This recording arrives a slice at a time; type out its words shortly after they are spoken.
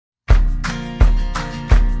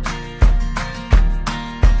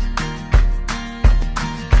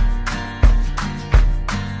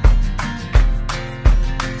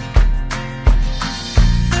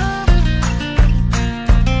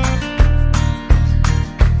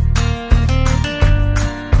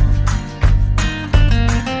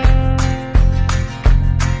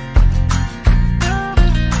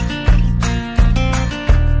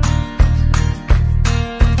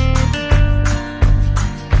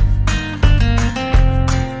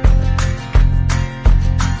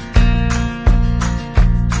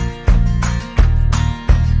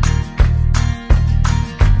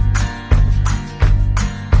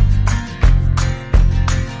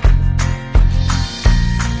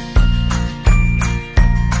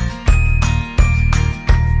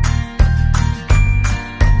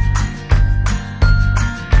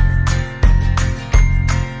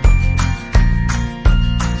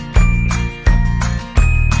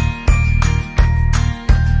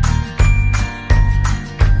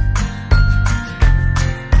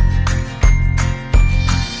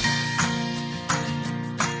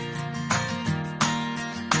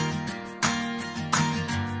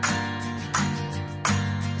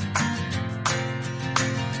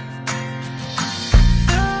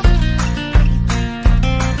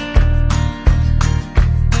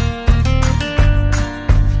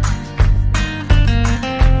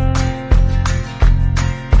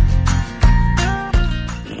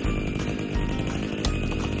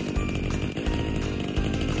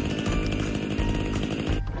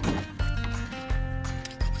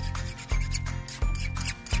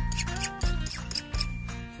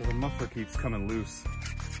coming loose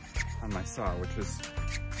on my saw, which is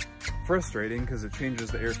frustrating because it changes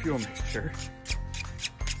the air fuel mixture.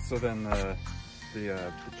 So then the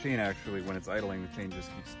chain actually, when it's idling, the chain just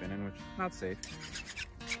keeps spinning, which is not safe.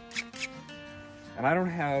 And I don't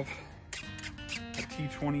have a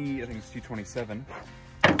T20, I think it's T27,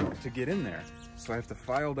 to get in there. So I have to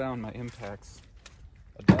file down my Impact's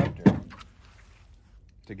adapter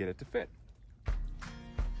to get it to fit.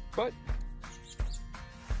 But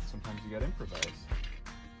sometimes you gotta improvise.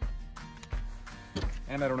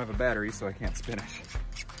 And I don't have a battery, so I can't spin it.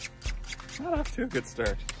 Not off to a good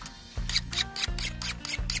start.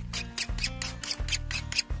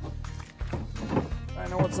 I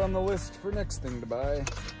know what's on the list for next thing to buy.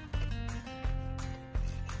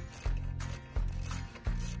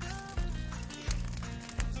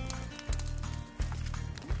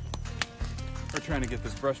 We're trying to get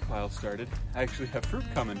this brush pile started. I actually have fruit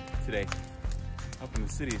coming today up in the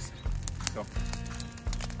cities. So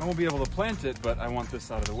I won't be able to plant it, but I want this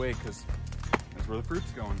out of the way because that's where the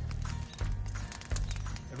fruit's going.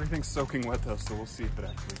 Everything's soaking wet though, so we'll see if it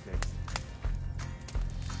actually takes.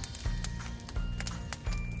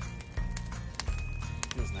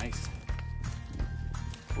 Feels nice.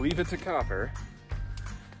 Leave it to copper.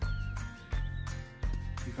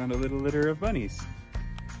 We found a little litter of bunnies.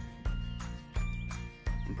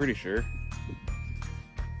 I'm pretty sure.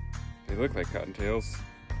 They look like cottontails.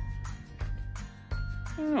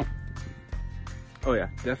 I don't know. Oh yeah,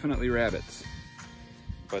 definitely rabbits.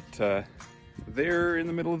 But they're in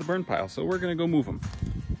the middle of the burn pile, so we're gonna go move them.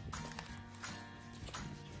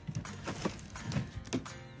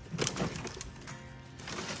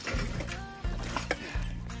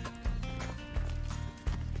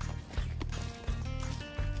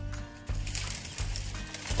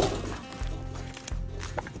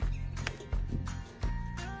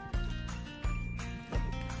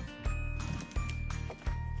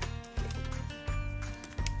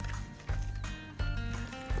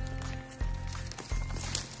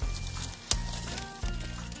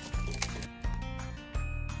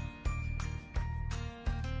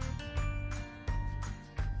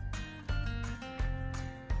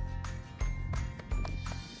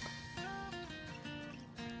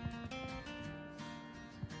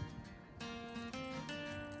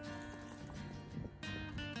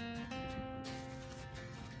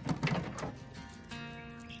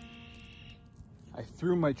 I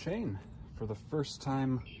threw my chain for the first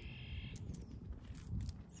time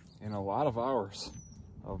in a lot of hours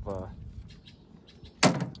of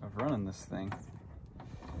running this thing.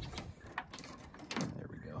 There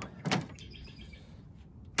we go.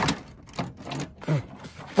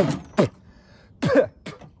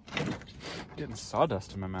 Getting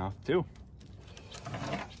sawdust in my mouth too.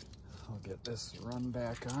 I'll get this run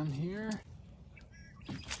back on here.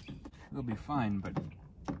 It'll be fine, but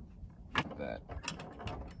that.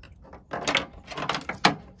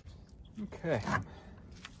 Okay.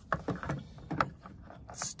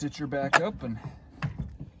 Let's stitch her back up and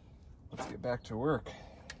let's get back to work.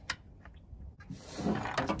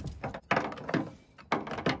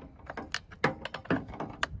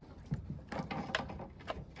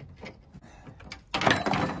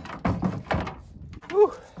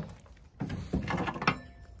 Whew.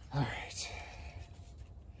 All right.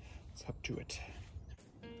 It's up to it.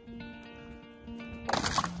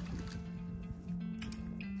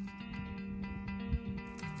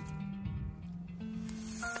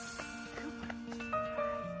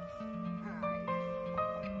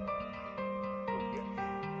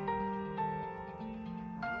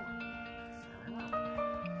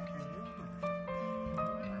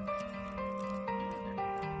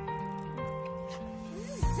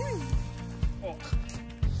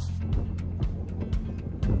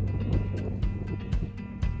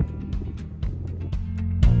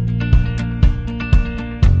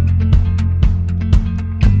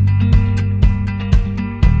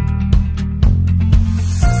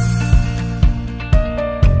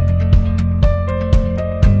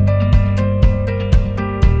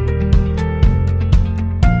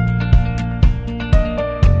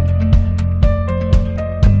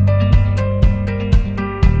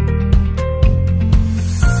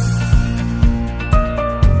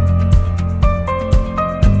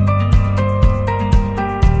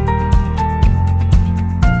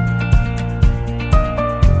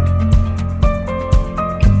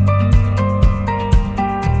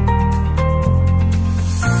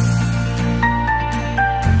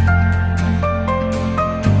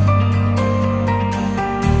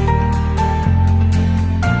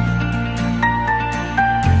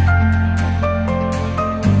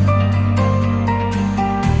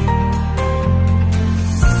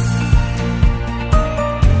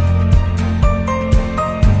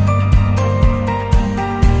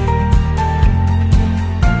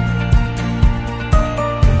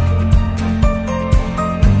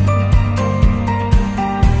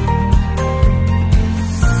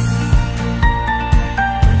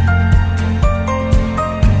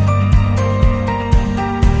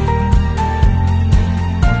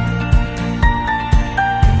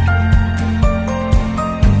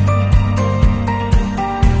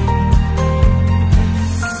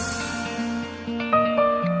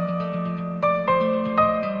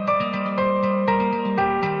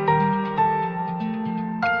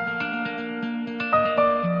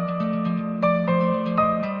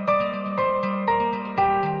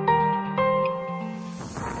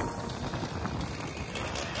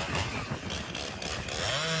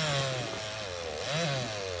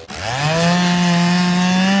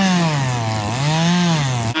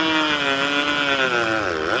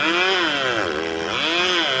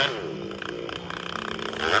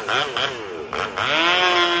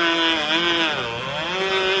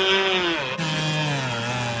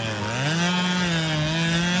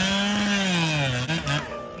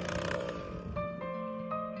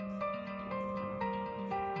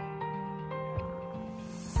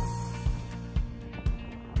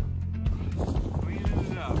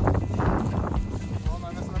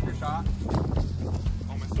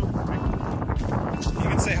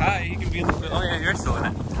 to be in the... Oh yeah, you're still in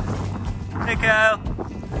it. Hey, Kyle.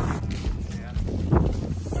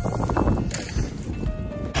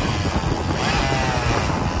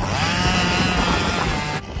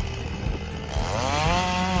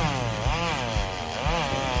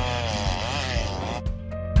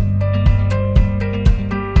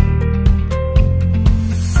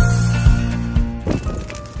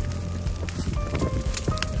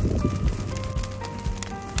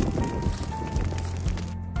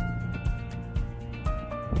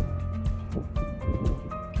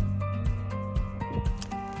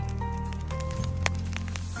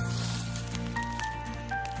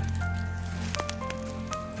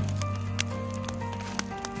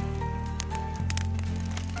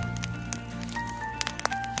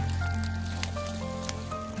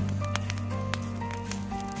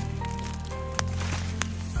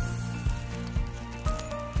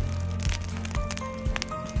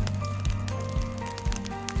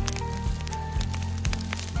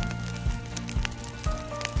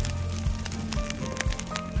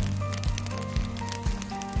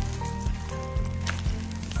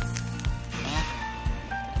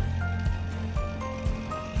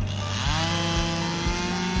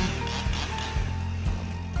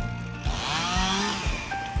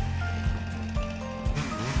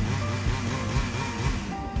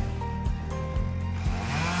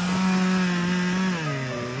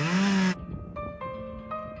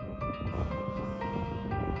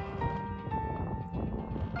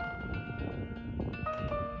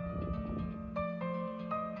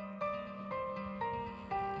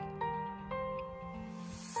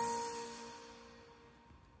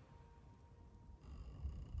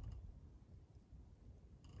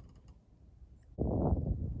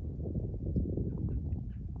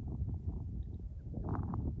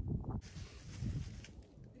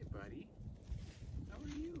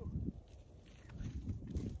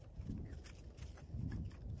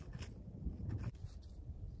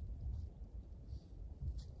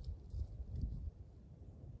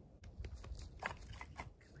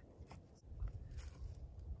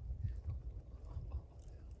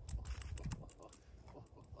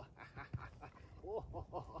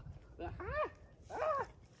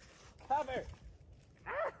 Cover!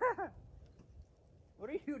 What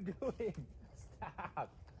are you doing? Stop!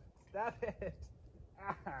 Stop it!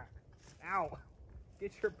 Ow!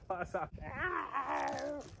 Get your paws off!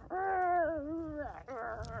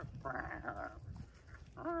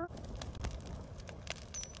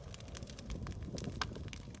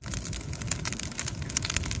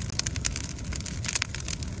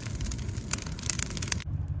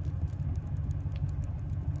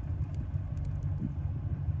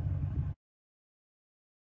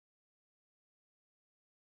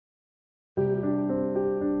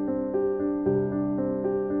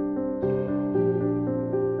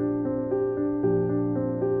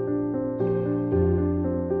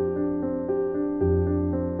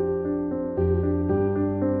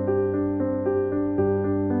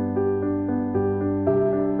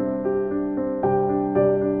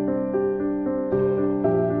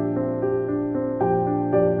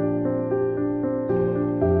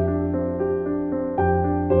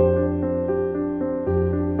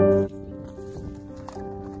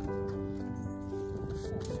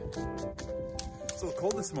 It's a little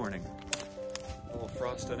cold this morning. A little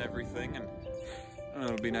frost on everything, and I don't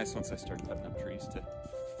know, it'll be nice once I start cutting up trees to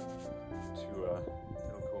it'll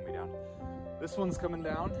cool me down. This one's coming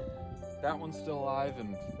down. That one's still alive,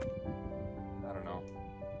 and I don't know.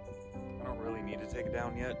 I don't really need to take it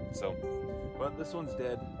down yet, so. But this one's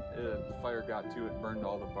dead. The fire got to it, burned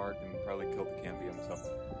all the bark, and probably killed the cambium, so.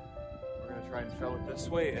 We're gonna try and fell it this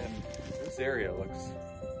way, and this area looks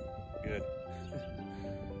good.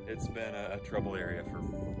 It's been a trouble area for a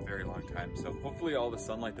very long time, so hopefully all the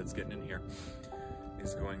sunlight that's getting in here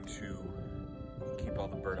is going to keep all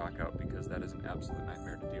the burdock out, because that is an absolute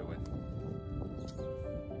nightmare to deal with.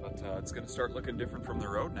 But it's going to start looking different from the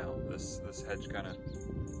road now. This hedge kind of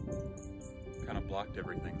blocked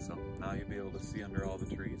everything, so now you'll be able to see under all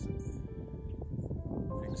the trees.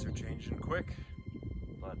 Things are changing quick,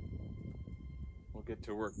 but we'll get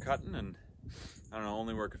to work cutting, and I don't know,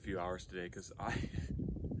 only work a few hours today because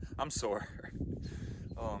I'm sore.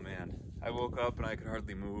 Oh man, I woke up and I could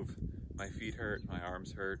hardly move. My feet hurt, my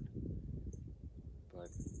arms hurt,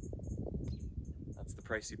 but that's the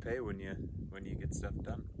price you pay when you get stuff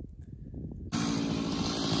done.